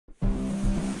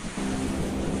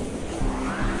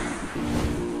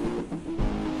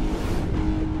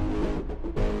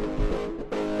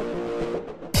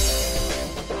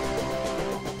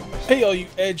Hey all you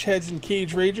edge heads and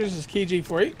cage ragers, it's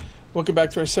Kage848. Welcome back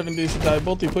to our 7 Days to Die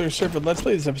multiplayer server Let's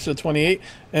Play. This is episode 28,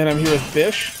 and I'm here with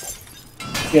Bish.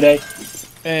 G'day.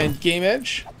 And Game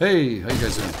Edge. Hey, how you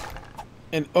guys doing?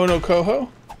 And Ono Koho.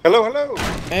 Hello, hello.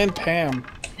 And Pam.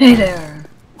 Hey there.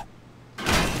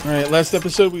 Alright, last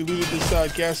episode we looted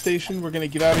this gas station. We're going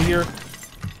to get out of here,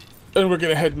 and we're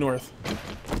going to head north.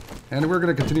 And we're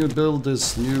going to continue to build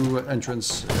this new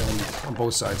entrance on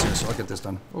both sides here, so I'll get this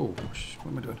done. Oh, what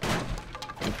am I doing?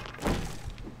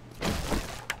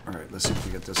 Alright, let's see if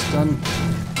we get this done.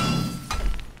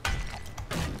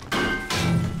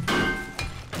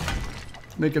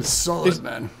 Make it solid,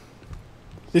 man.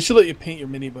 They should let you paint your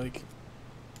mini bike.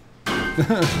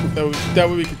 that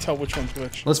way we can tell which one's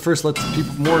which. Let's first let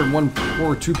people, more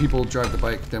or two people drive the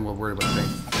bike, then we'll worry about the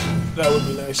paint. That would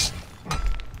be nice.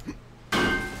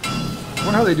 I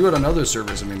wonder how they do it on other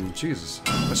servers. I mean, Jesus,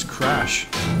 must crash.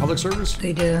 Public servers?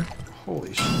 They do.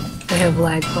 Holy shit. They have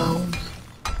lag problems.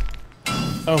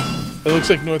 Oh, it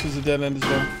looks like north is a dead end as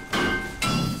well.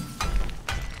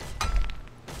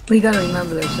 We gotta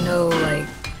remember there's no, like,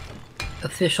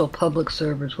 official public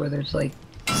servers where there's, like,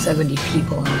 70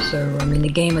 people on the server. I mean, the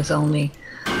game is only,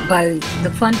 by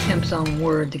the Fun Pimp's own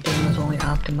word, the game is only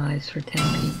optimized for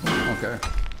 10 people. Okay.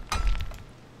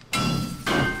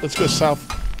 Let's go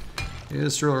south. It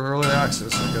is through early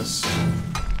access, I guess.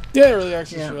 Yeah, early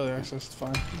access, early access, it's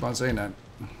fine. Keep on saying that.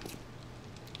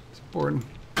 It's important.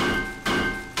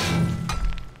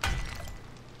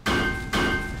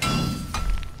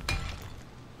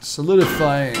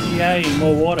 Solidifying. Yay,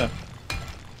 more water.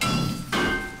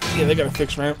 Yeah, they gotta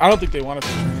fix random. I don't think they want to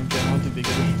fix random. I don't think they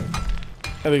give a shit.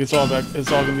 I think it's all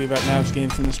gonna be about Nav's game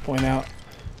from this point out.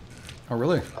 Oh,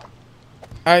 really?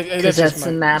 Because that's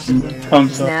the map.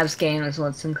 Console. Nav's game is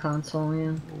what's in console,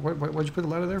 yeah. What'd you put the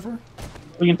ladder there for?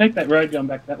 We can take that road going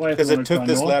back that way. Because it took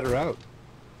this ladder out.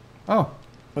 Oh.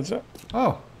 What's that?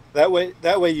 Oh. That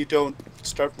way you don't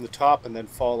start from the top and then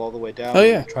fall all the way down. Oh,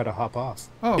 yeah. And try to hop off.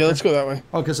 Oh, okay. Yeah, let's go that way.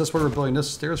 Oh, because that's what we're building this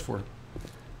stairs for.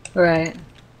 Right.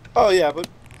 Oh yeah, but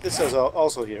this is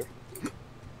also here.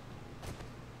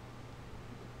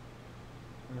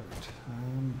 Right.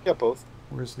 Yeah, both.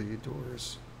 Where's the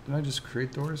doors? Did I just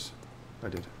create doors? I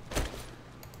did.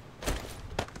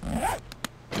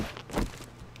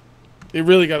 They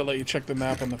really gotta let you check the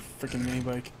map on the freaking mini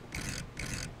bike.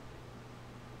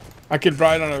 I could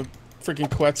ride on a freaking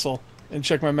Quetzal and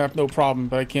check my map no problem,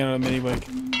 but I can't on a mini bike.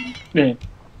 Yeah.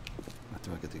 How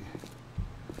do I get the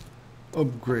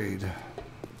upgrade?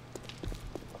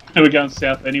 And we're going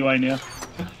south anyway now.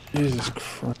 Jesus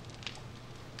Christ.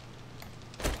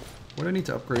 What do I need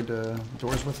to upgrade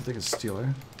doors with? I think it's steel,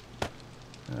 eh?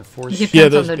 Forged. It Yeah,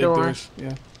 depends those on the big door. doors.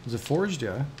 Yeah. Is it forged?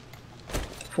 Yeah.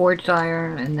 Forged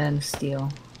iron and then steel.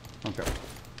 Okay.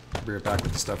 I'll be right back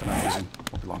with the stuff I'm not using.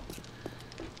 Won't be long.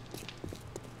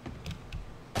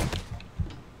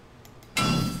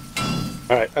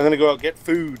 All right, I'm gonna go out and get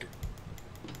food.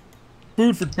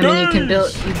 Food for I mean, you can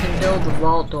days! build the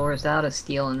vault doors out of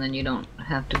steel, and then you don't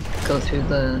have to go through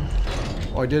the.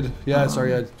 Oh, I did. Yeah,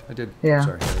 sorry, I did. Yeah.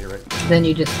 Sorry, yeah, you're right. Then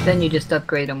you just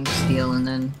upgrade them with steel, and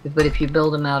then. But if you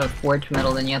build them out of forged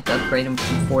metal, then you have to upgrade them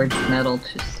from forged metal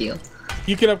to steel.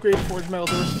 You can upgrade forged metal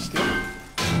doors to steel?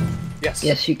 Yes.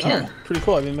 Yes, you can. Oh, pretty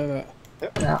cool, I didn't know that.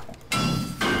 Yep. Yeah.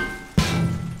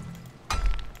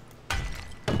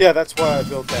 Yeah, that's why I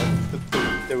built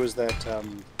that. There was that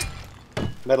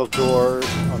metal door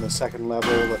on the second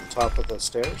level at the top of the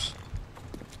stairs.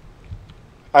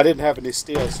 I didn't have any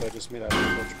steel, so I just made out of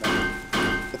forged metal.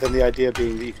 But then the idea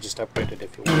being that you could just upgrade it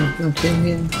if you want. Okay,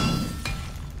 yeah.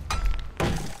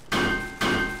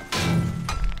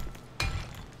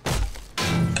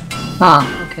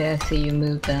 Ah, okay, I see you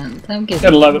moved that. That gives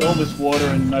Gotta love it, all this water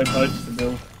and no boats to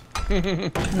build.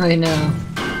 I know.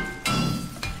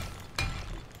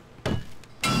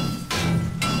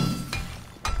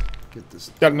 Get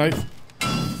this. Got a knife?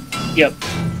 Yep.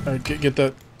 Alright, get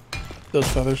that. Those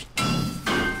feathers.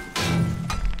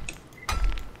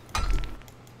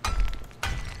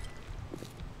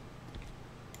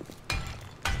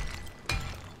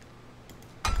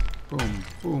 Boom,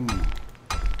 boom.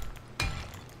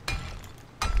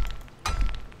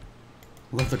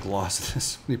 I love the gloss of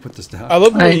this when you put this down. I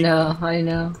love the way I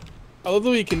know. I love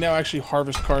the way you can now actually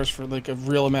harvest cars for like a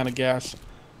real amount of gas.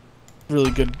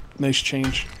 Really good, nice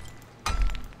change.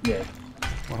 Yeah.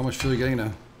 Well, how much fuel are you getting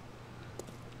now?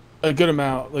 A good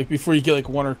amount, like before you get like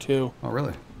 1 or 2. Oh,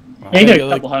 really? Wow. Yeah, you Now got a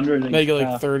couple hundred. Now you get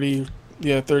like 30,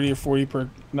 yeah, 30 or 40 per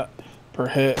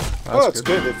hit. Oh, it's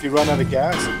good. If you run out of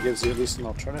gas, it gives you at least an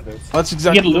alternative. That's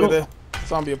exactly You get a the way the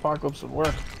zombie apocalypse would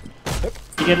work.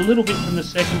 You get a little bit from the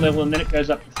second level, and then it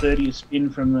goes up to 30 a spin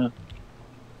from the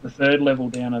The 3rd level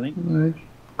down, I think.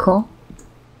 Cool.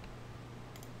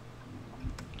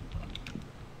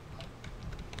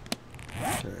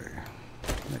 Okay.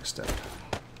 Next step.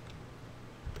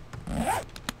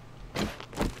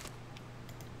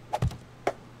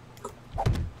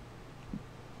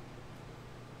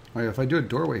 Oh yeah, if I do a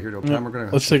doorway here, though, Pam, we're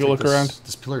gonna. Let's take a look this, around.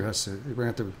 This pillar has to. We're gonna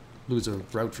have to lose a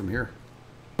route from here.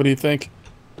 What do you think?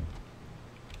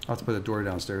 I'll have to put a door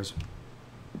downstairs.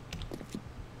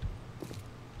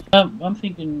 I'm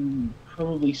thinking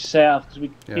probably south because we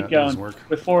Yeah, keep that going. doesn't work.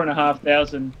 We're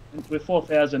 4,500. We're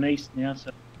 4,000 east now.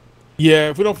 So Yeah,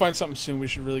 if we don't find something soon, we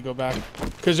should really go back.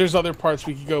 Because there's other parts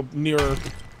we could go nearer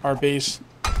our base,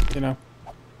 you know.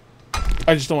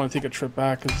 I just don't want to take a trip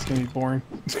back because it's going to be boring.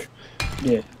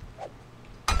 yeah.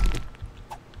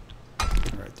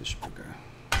 Alright, this should be okay.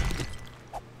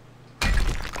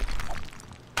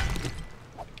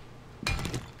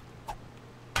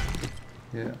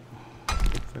 Yeah.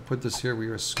 If I put this here, we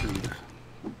are screwed.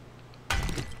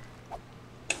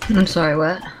 I'm sorry,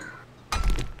 what?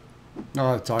 No,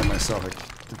 I'm talking to myself.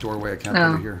 Like, the doorway, I can't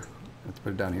put it here. I have to put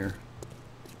it down here.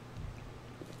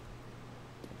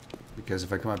 Because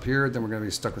if I come up here, then we're going to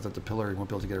be stuck without the pillar. We won't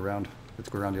be able to get around. We have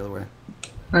to go around the other way.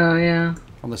 Oh, yeah.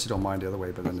 Unless you don't mind the other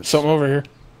way, but then it's... Something over here.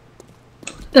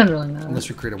 Doesn't really matter. Unless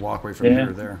we create a walkway from here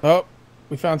to there. Oh,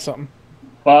 we found something.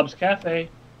 Bob's Cafe.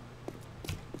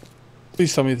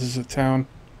 Please tell me this is a town.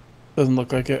 Doesn't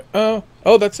look like it. Oh,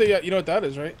 that's a, you know what that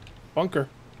is, right? Bunker.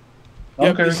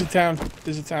 Yep, Bunker. this is a town.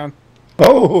 This is a town.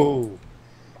 Oh,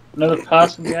 Another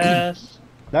passing gas.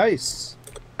 nice.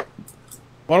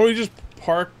 Why don't we just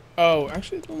park? Oh,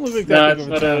 actually, it doesn't look like No, that it's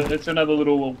big of not a town. it's another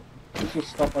little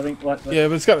stop, I think. Like that. Yeah,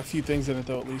 but it's got a few things in it,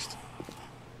 though, at least.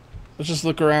 Let's just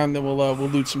look around, then we'll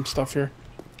loot some stuff here.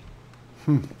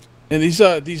 And these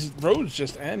roads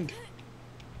just end.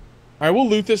 All right, we'll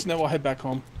loot this, and then we'll head back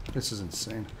home. This is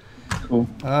insane. Cool.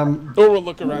 Or we'll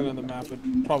look around on the map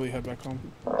and probably head back home.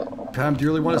 Pam, do you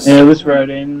really want to... Yeah, this road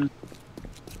ends.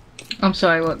 I'm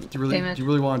sorry, what? Do you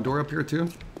really want a door up here, too?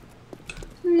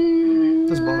 Mm,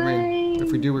 Doesn't bother me.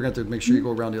 If we do, we're going to have to make sure you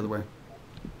go around the other way.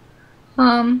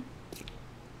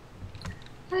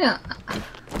 Yeah.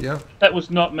 Yeah? That was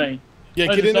not me. Yeah,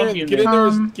 There's get a in there. zombie in Get in there.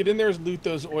 there. Get in there. Loot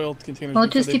those oil containers. Well, it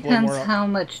before just they blow depends more up. how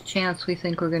much chance we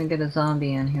think we're going to get a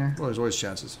zombie in here. Well, there's always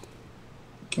chances.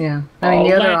 Yeah. I mean,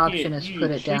 the other like option it, is you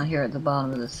put it shoot. down here at the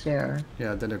bottom of the stair.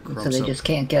 Yeah, then it So crumps they up. just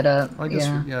can't get up. I guess,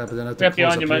 Yeah. but then I have to Right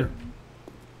close behind up you, here.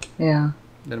 mate. Yeah.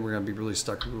 Then we're going to be really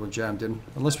stuck. We're jammed in.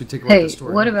 Unless we take away Hey, this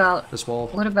door. what about This wall.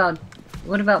 what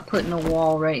about putting a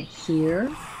wall right here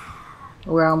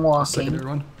where I'm The walking secondary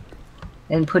one.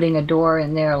 and putting a door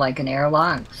in there like an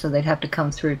airlock so they'd have to come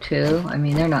through too? I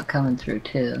mean, they're not coming through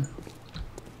too.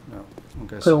 No.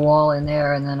 Okay. Put a wall in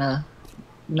there and then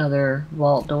another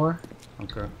vault door.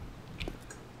 Okay.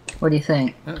 What do you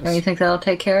think? Yes. Don't you think that'll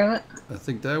take care of it? I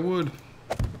think that would.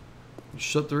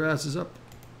 Shut their asses up.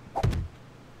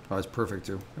 Oh, it's perfect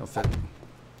too. It'll fit.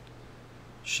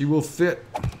 She will fit.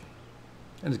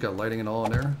 And it's got lighting and all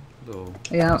in there. Little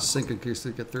Yeah. sink in case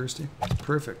they get thirsty.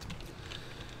 Perfect.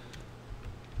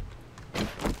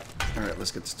 Alright,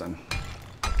 let's get this done.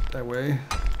 That way.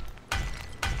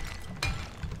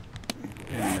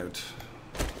 In and out.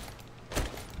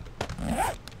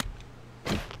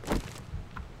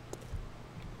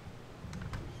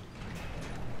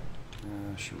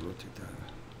 I should rotate that.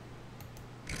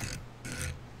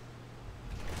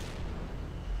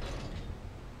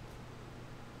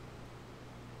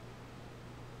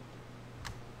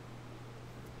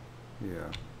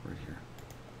 Yeah, right here.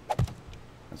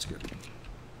 That's good.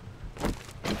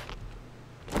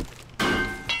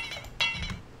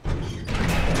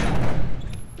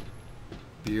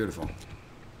 Beautiful.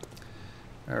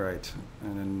 All right,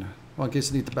 and then, well, in case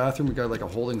they need the bathroom, we got like a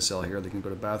holding cell here. They can go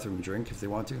to the bathroom and drink if they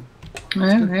want to.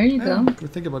 Yeah, there you Yeah, go. we're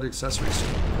thinking about accessories.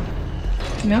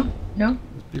 No, no.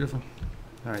 It's beautiful.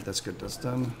 All right, that's good. That's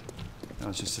done. Now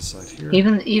it's just this side here.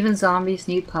 Even zombies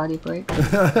need potty breaks.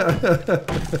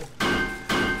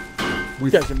 You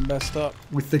guys are messed up.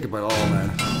 We think about all,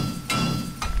 man.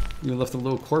 You left a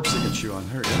little corpse they can chew on.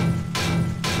 There you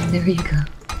go. There you go.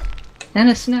 And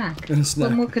a snack. And a snack.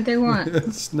 What more could they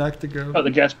want? Snack to go. Got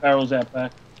the gas barrels out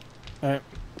back. All right.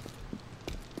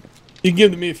 You can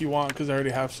give them to me if you want, because I already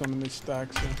have some in this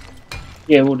stack. So.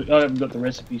 Yeah, well, I haven't got the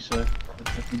recipe, so I'll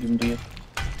definitely give them to you.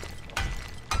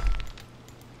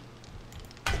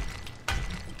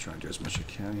 Try and do as much as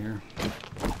I can here.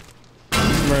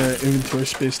 Right, inventory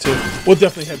space too. We'll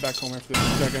definitely head back home after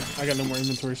this. I got no more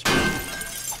inventory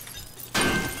space.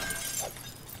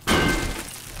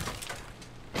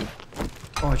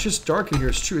 Oh, it's just dark in here.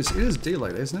 It's true. It is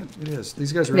daylight, isn't it? It is.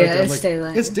 These guys are Yeah, out there. it's like,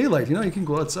 daylight. It's daylight. You know, you can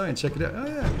go outside and check it out. Oh,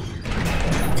 yeah.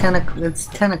 It's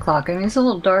 10 o'clock. I mean, it's a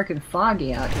little dark and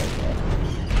foggy out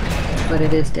here, but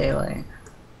it is daylight.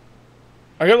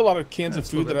 I got a lot of cans of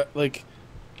food that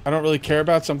I don't really care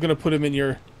about, so I'm gonna put them in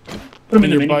your Put them in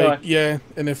the your mini bike. bike. Yeah,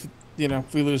 and if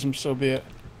if we lose them, so be it.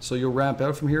 So you'll ramp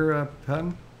out from here,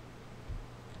 Patton?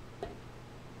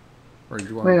 Or do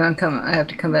you want Wait, I have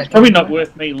to come back. Probably not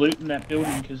worth me looting that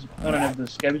building because I don't have the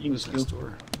scavenging Who's skill. next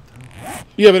door?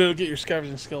 Yeah, but it'll get your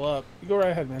scavenging skill up. You go right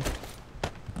ahead, man.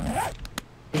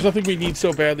 There's nothing we need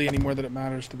so badly anymore that it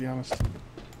matters, to be honest.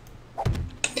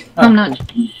 I'm not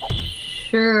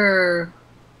sure.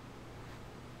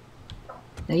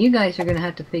 Now you guys are going to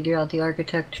have to figure out the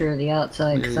architecture of the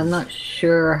outside, because I'm not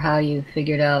sure how you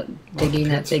figured out digging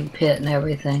that big pit and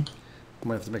everything. I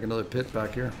might have to make another pit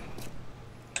back here.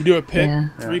 You do a pit Yeah.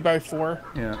 3x4.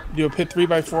 Yeah. You do a pit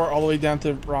 3x4 all the way down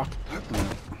to rock.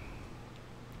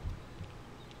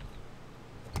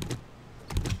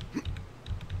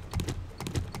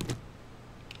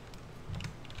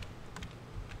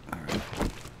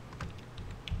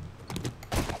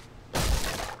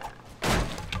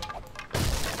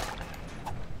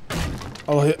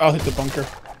 I'll hit the bunker.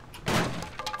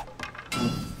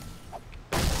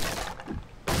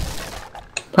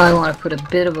 Probably want to put a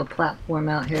bit of a platform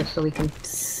out here so we can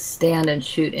stand and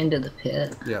shoot into the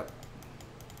pit. Yeah.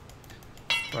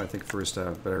 Well, I think first,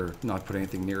 better not put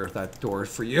anything near that door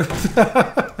for you.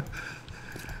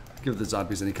 Give the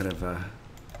zombies any kind of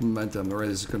momentum, or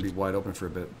this is going to be wide open for a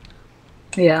bit.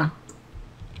 Yeah.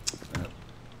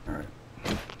 All right.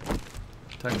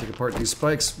 Time to take apart these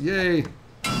spikes. Yay!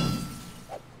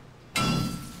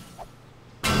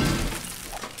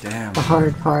 Damn. The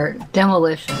hard part.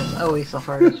 Demolition is always the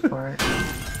hardest part.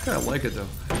 I kind of like it though.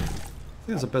 I think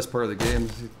that's the best part of the game.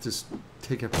 You just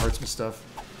take apart some stuff.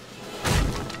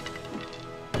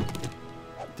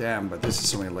 Damn, but this is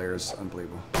so many layers.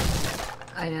 Unbelievable.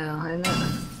 I know.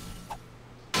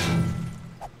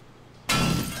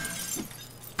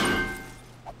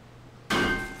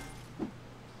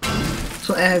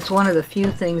 So, and it's one of the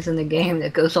few things in the game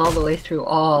that goes all the way through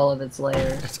all of its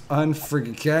layers. It's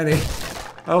unfreaking canny.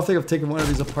 I don't think I've taken one of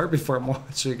these apart before. I'm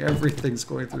watching everything's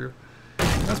going through.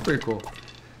 That's pretty cool.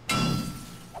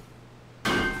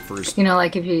 First. You know,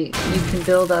 like if you can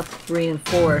build up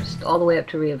reinforced, all the way up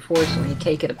to reinforced, and when you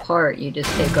take it apart, you just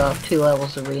take off 2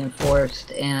 levels of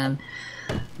reinforced, and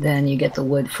then you get the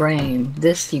wood frame.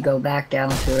 This, you go back down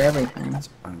through everything. That's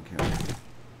uncanny.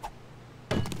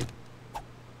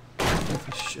 Oh,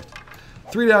 shit.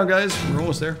 3 down, guys. We're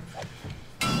almost there.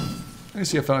 I can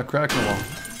see I found a crack in the wall.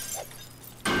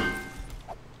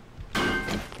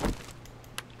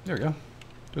 There we go.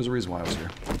 There's a reason why I was here.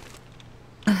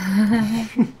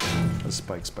 A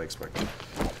spike.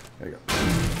 There you go.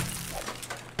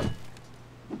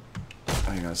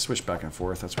 I'm gonna switch back and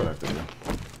forth. That's what I have to do.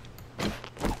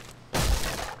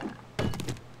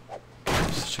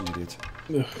 Such an idiot.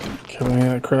 Ugh, killing me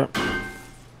that crap.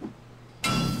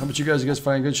 How about you guys? You guys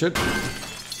find good shit?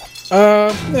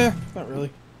 Nah, not really.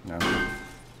 No.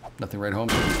 Nothing right home.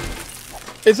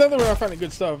 It's not that we're not finding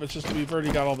good stuff. It's just we've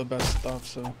already got all the best stuff.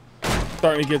 So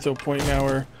starting to get to a point now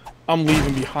where I'm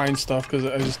leaving behind stuff because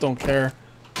I just don't care.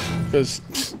 Because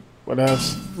what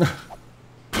else?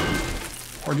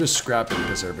 Or just scrap it and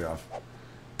piss everybody off.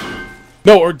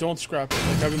 No, or don't scrap it.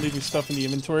 Like I've been leaving stuff in the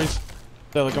inventories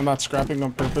that like I'm not scrapping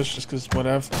on purpose just because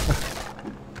whatever.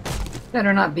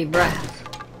 Better not be brass.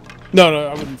 No,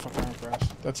 I wouldn't fuck around with brass.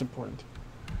 That's important.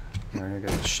 Alright, I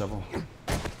got a shovel.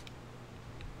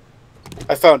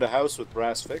 I found a house with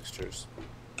brass fixtures.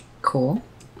 Cool.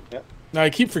 Yep. Now I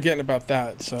keep forgetting about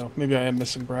that, so maybe I am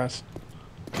missing brass.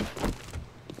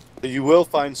 You will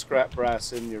find scrap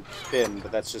brass in your bin,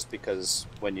 but that's just because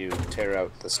when you tear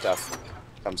out the stuff,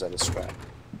 it comes out as scrap.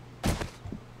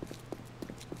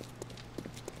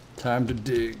 Time to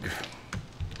dig.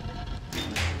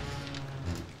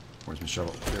 Where's my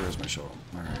shovel? There is my shovel.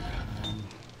 Alright.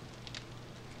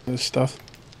 This stuff.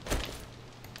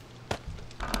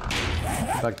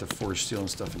 Back to forged steel and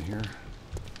stuff in here.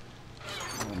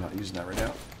 I'm not using that right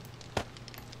now.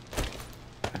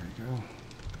 There we go.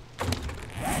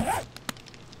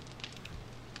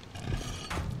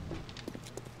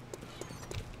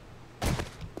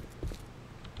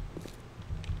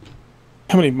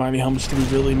 How many mining helmets do we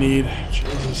really need?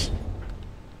 Jesus.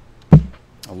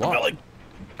 A lot.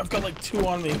 I've got like 2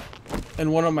 on me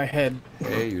and 1 on my head.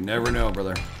 Hey, you never know,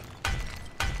 brother.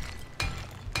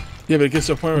 Yeah, but it gets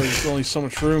to a point where there's only so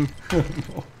much room. Being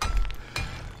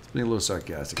a little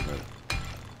sarcastic about it.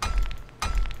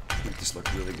 Make this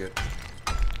look really good.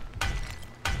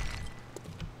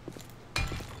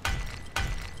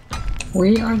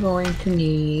 We are going to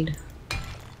need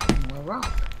more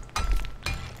rock.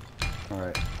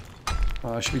 Alright.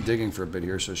 I should be digging for a bit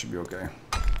here, so it should be okay.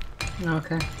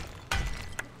 Okay.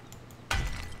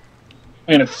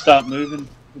 I'm gonna start moving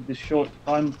with this short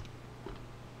time.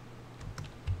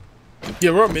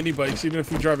 Yeah, we're on mini bikes. Even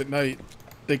if we drive at night,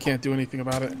 they can't do anything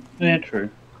about it. Yeah, true.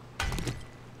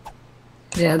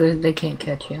 Yeah, they can't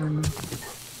catch you.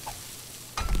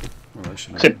 Well, I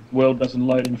should Except world doesn't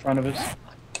load in front of us.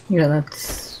 Yeah,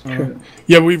 that's true.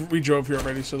 Yeah, we drove here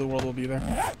already, so the world will be there.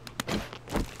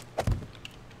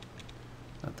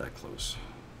 Not that close.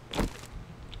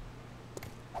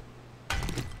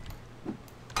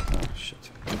 Oh, shit.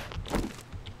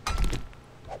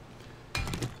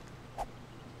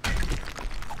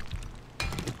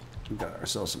 We got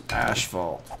ourselves some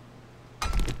asphalt.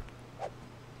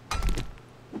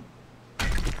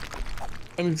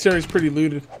 I mean, this area's pretty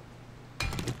looted.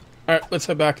 Alright, let's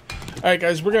head back. Alright,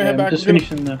 guys, we're gonna head back. Just We're gonna-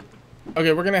 finishing the.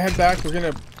 Okay, we're gonna head back.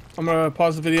 I'm gonna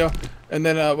pause the video, and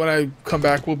then when I come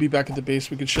back, we'll be back at the base.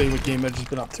 We can show you what Game Edge has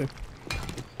been up to.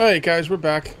 Alright, guys, we're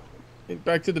back.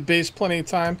 Back to the base, plenty of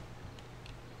time.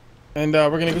 And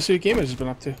we're gonna go see what Game Edge has been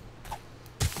up to.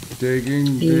 Digging,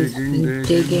 He's digging, been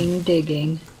digging.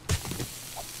 digging.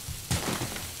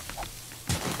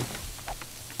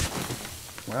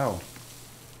 Wow.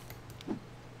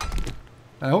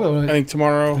 I hope I think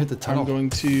tomorrow Hit the tunnel. I'm going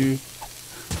to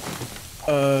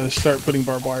start putting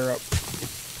barbed wire up.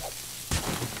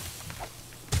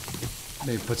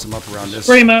 maybe put some up around this.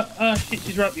 Screamer! Ah, shit,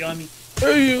 she's right behind me.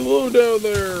 Hey, you low down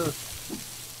there!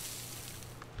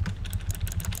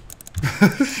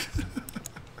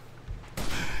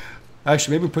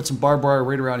 Actually, maybe put some barbed wire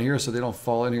right around here so they don't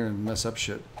fall in here and mess up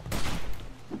shit.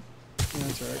 Yeah,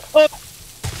 that's alright.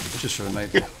 Just for the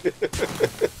night.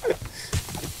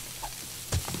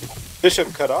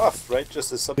 Bishop cut off, right?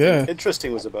 Just as something Yeah.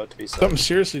 interesting was about to be said. Something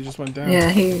seriously just went down. Yeah,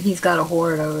 he's got a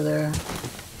horde over there.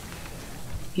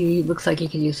 He looks like he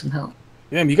could use some help.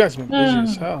 Damn, you guys have been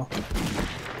busy as hell.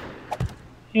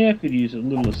 Yeah, I could use a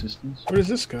little assistance. Where does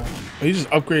this go? Oh, you just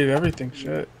upgraded everything.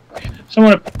 Shit.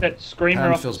 Someone put that screamer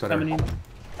Hand off feels that's better. coming in.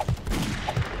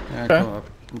 Yeah, Okay. come up.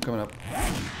 I'm coming up.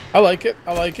 I like it.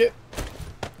 I like it.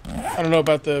 I don't know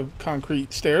about the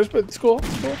concrete stairs, but it's cool.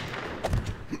 It's cool.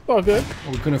 It's all good.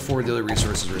 Well, we couldn't afford the other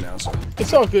resources right now, so.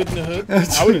 It's all good in the hood.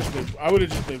 I would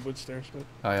have just made wood stairs, but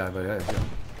Oh, yeah, but yeah.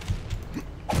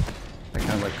 I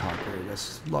kind of like concrete, I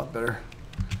guess. A lot better.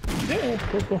 yeah,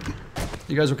 cool.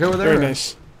 You guys okay with that? Very or-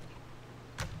 nice.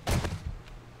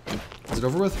 Is it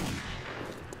over with?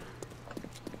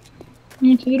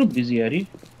 It's a little busy out here.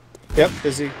 Yep,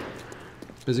 busy,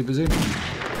 Busy, busy?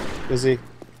 busy.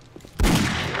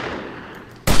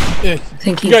 Yeah, I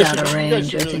think you he's guys out of should, you guys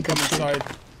range. should I really think come that's inside,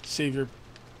 save your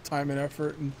time and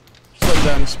effort, and slow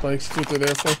down the spikes. That's what they're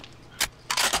there for.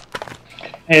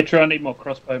 Hey, try. I need more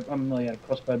crossbow. I'm really out of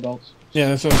crossbow bolts. Yeah,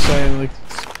 that's what I'm saying. Like,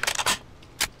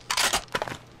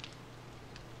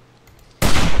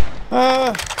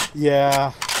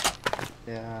 Yeah.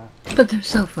 Yeah. But they're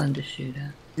so fun to shoot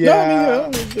at. Yeah. no,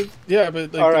 I mean, yeah,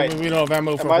 but like, All right. we don't have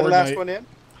ammo for Am I the Horde last Night. one in?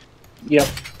 Yep.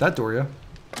 That door, yeah.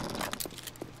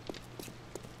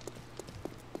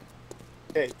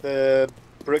 Okay, the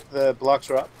blocks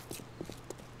are up.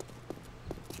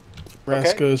 Brass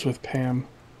Okay. goes with Pam.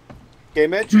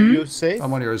 Game Edge, are you safe?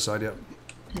 I'm on your other side, yeah.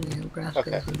 Yeah, grass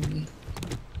Okay. goes with me.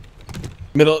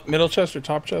 Middle chest or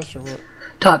top chest or what?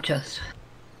 Top chest.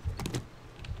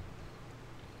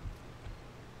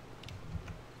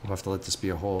 We'll have to let this be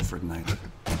a hole for tonight.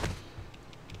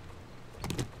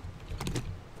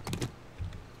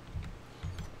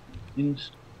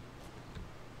 Inst-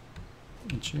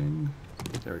 Inching.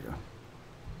 There we go.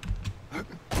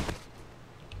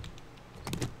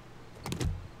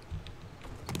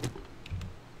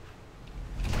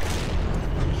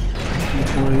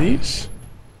 More of these.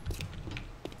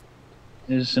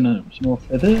 There's some more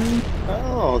feather.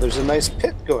 Oh, there's a nice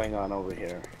pit going on over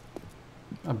here.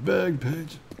 A big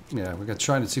page. Yeah, we got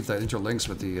trying to see if that interlinks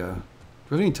with the. Do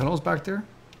we have any tunnels back there?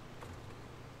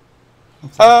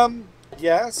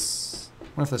 Yes. I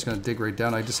wonder if that's going to dig right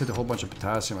down. I just hit a whole bunch of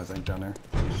potassium, I think, down there.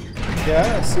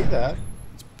 Yeah, I see that.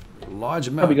 Large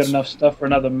amounts. Probably got enough stuff for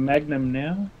another magnum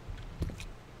now.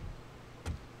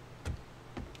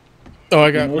 Oh,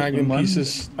 I got Most magnum of mine.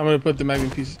 pieces. I'm gonna put the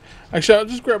magnum pieces. Actually, I'll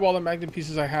just grab all the magnum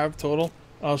pieces I have total.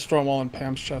 I'll just throw them all in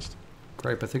Pam's chest.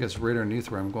 Great, I think it's right underneath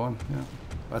where I'm going. Yeah.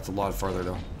 That's a lot farther,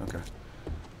 though. Okay.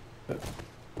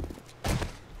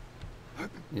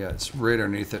 Yeah, it's right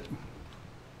underneath it.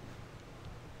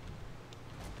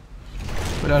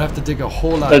 But I'd have to dig a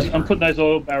whole lot I'm deeper. putting those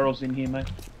oil barrels in here, mate.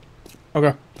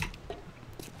 Okay.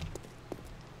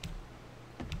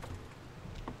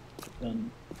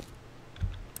 Done.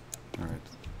 Alright.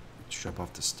 Let's drop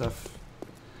off the stuff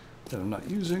that I'm not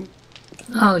using.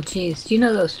 Oh, geez. Do you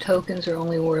know those tokens are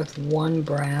only worth 1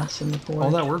 brass in the forge?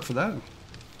 All that work for that?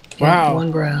 Yeah, Wow.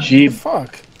 1 brass. What the Cheap.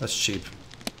 fuck? That's cheap.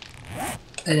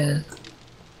 It is.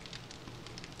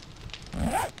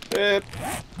 Yep.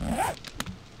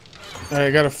 Alright,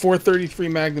 I got a 433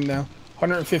 Magnum now.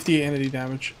 158 entity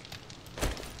damage.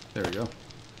 There we go.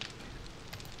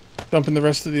 Dumping the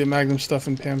rest of the Magnum stuff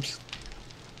in Pam's.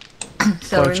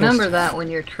 So Purchased. remember that when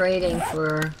you're trading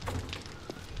for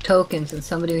tokens and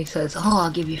somebody says, "Oh,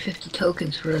 I'll give you 50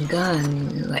 tokens for a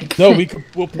gun," you're like, No,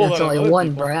 we'll pull that's that on only other 1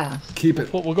 people. brass. Keep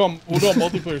it. We'll go on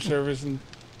multiplayer servers and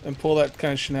pull that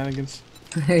kind of shenanigans.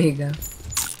 There you go.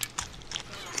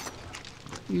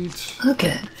 Eat. Look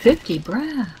at 50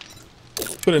 brass.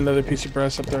 Put another piece of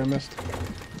brass up there I missed.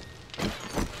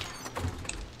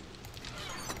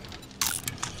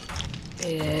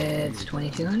 It's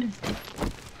 2200.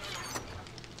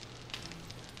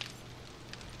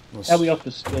 Let's- How we off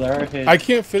the skill arrowhead? I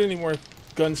can't fit any more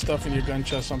gun stuff in your gun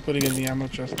chest, so I'm putting it in the ammo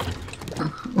chest.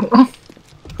 Well,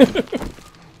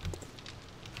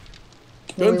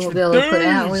 we Guns won't for be able to put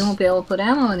days. we won't be able to put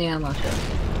ammo in the ammo chest.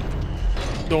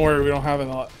 Don't worry, we don't have it a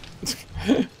lot.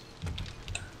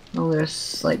 Well,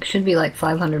 there's like should be like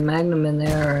 500 Magnum in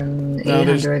there and No,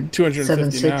 there's 800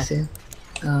 250 now. 760.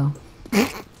 Oh,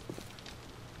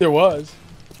 There was.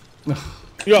 You got a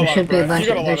there lot should of be a brass. bunch. You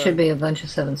got a There lot should of, be a bunch of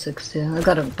 760. I've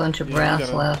got a bunch of Yeah, brass you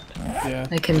gotta- left. yeah.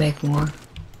 I can make more.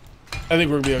 I think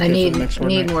we're gonna be okay I need for the next one.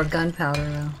 need more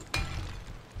gunpowder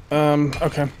though.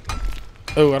 Okay.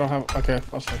 Oh, I don't have. Okay,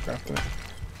 I'll start crafting it.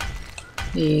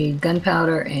 The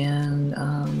gunpowder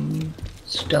and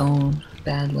stone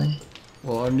badly.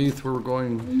 Well, underneath where we're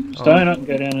going. Stone, I can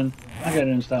go down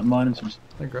and start mining some.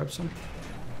 Can I grab some?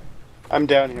 I'm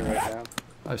down here right now.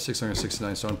 I have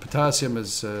 669 stone. Potassium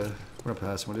is. What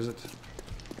potassium? What is it?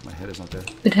 My head is not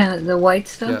there. The white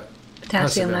stuff. Yeah.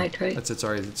 Potassium yeah. nitrate. That's it.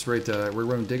 Sorry, it's right. We're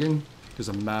going digging. There's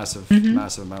a massive, Mm-hmm.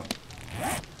 massive amount.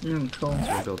 Cool. So we'll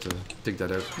be able to dig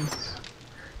that out.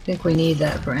 I think we need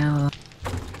that for ammo. Okay,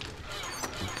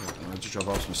 I'll just drop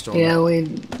off some stone. Yeah,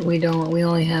 we don't. We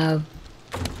only have.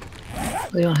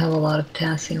 We don't have a lot of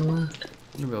potassium left.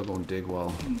 Maybe I'll go and dig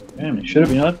while. Damn, it should have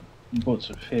been up. You bought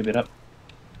a fair bit up.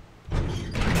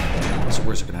 What's the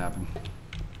worst that can happen?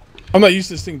 I'm not used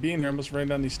to this thing being here. I almost ran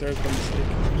down these stairs by mistake.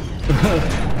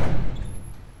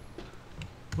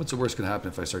 What's the worst can happen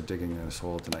if I start digging in this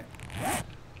hole tonight?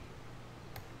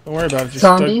 Don't worry about it. Just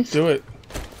Zombies? do it.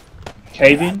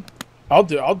 Cave in? I'll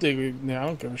dig. Yeah, I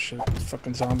don't give a shit.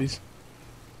 Fucking zombies.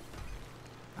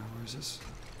 Oh, where is this?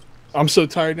 I'm so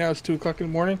tired now. It's 2 o'clock in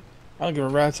the morning. I don't give a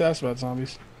rat's ass about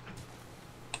zombies.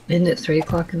 Isn't it 3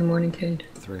 o'clock in the morning, Cade?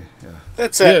 3, yeah.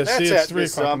 That's Yeah, it. see, That's it's it, 3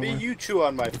 Miss o'clock in the Zombie. morning. You chew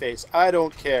on my face. I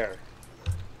don't care.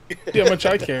 See how much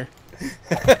I care.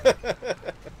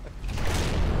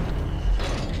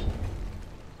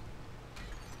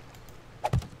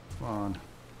 Come on.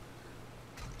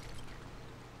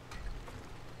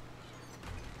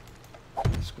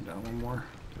 Let's go down one more.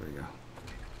 There we go.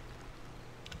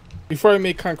 Before I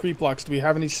make concrete blocks, do we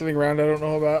have any sitting around I don't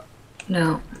know about?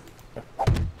 No.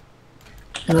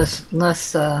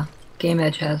 Unless Game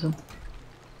Edge has them.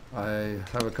 I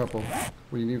have a couple. What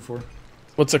do you need for?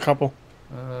 What's a couple?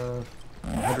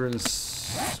 100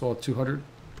 and 200.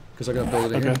 Because I gotta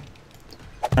build it Okay. here.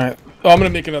 Alright. Oh, I'm gonna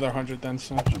make another 100 then,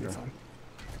 so that should be fine.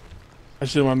 I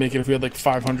just didn't want to make it if we had like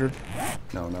 500.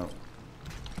 No, no.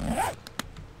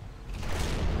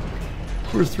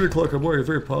 It's 3 o'clock in the morning. It's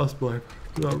very possible I'm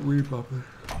not reading properly.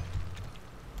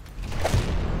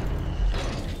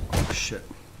 Oh, shit.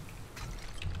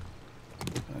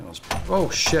 Oh,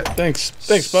 shit. Thanks,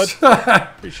 bud.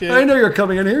 Appreciate I didn't it. know you were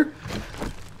coming in here.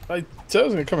 I said I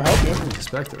was gonna come help I you. didn't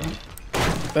expect it. Huh?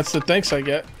 That's the thanks I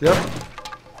get. Yep.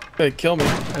 They kill me.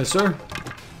 Hey, sir.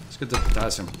 Let's get the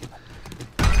potassium.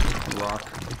 Rock.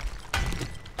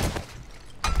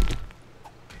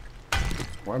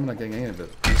 Why am I not getting any of it?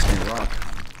 I'm just getting rock.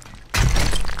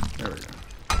 There we go.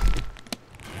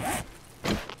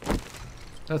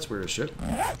 That's weird as shit.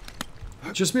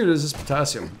 Just me or is this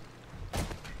potassium?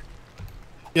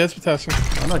 Yeah, it's potassium.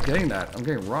 I'm not getting that. I'm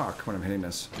getting rock when I'm hitting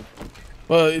this.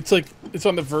 Well, it's like it's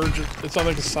on the verge. It's on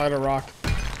like the side of rock.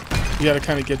 You gotta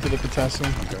kind of get to the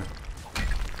potassium. Okay.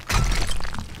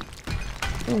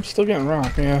 Oh, I'm still getting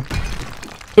rock. Yeah.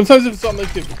 Sometimes if it's on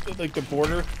like the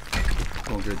border,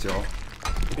 Going good, y'all.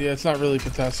 yeah, it's not really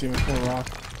potassium. It's more rock.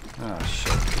 Ah,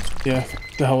 shit. Yeah.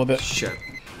 The hell with it. Shit.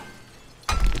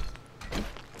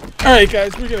 All right,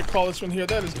 guys, we're gonna call this one here.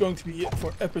 That is going to be it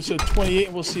for episode 28,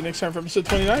 and we'll see you next time for episode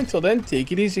 29. Until then,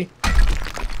 take it easy.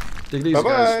 Take it easy, guys.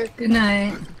 Bye-bye. Good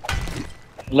night.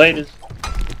 Laters.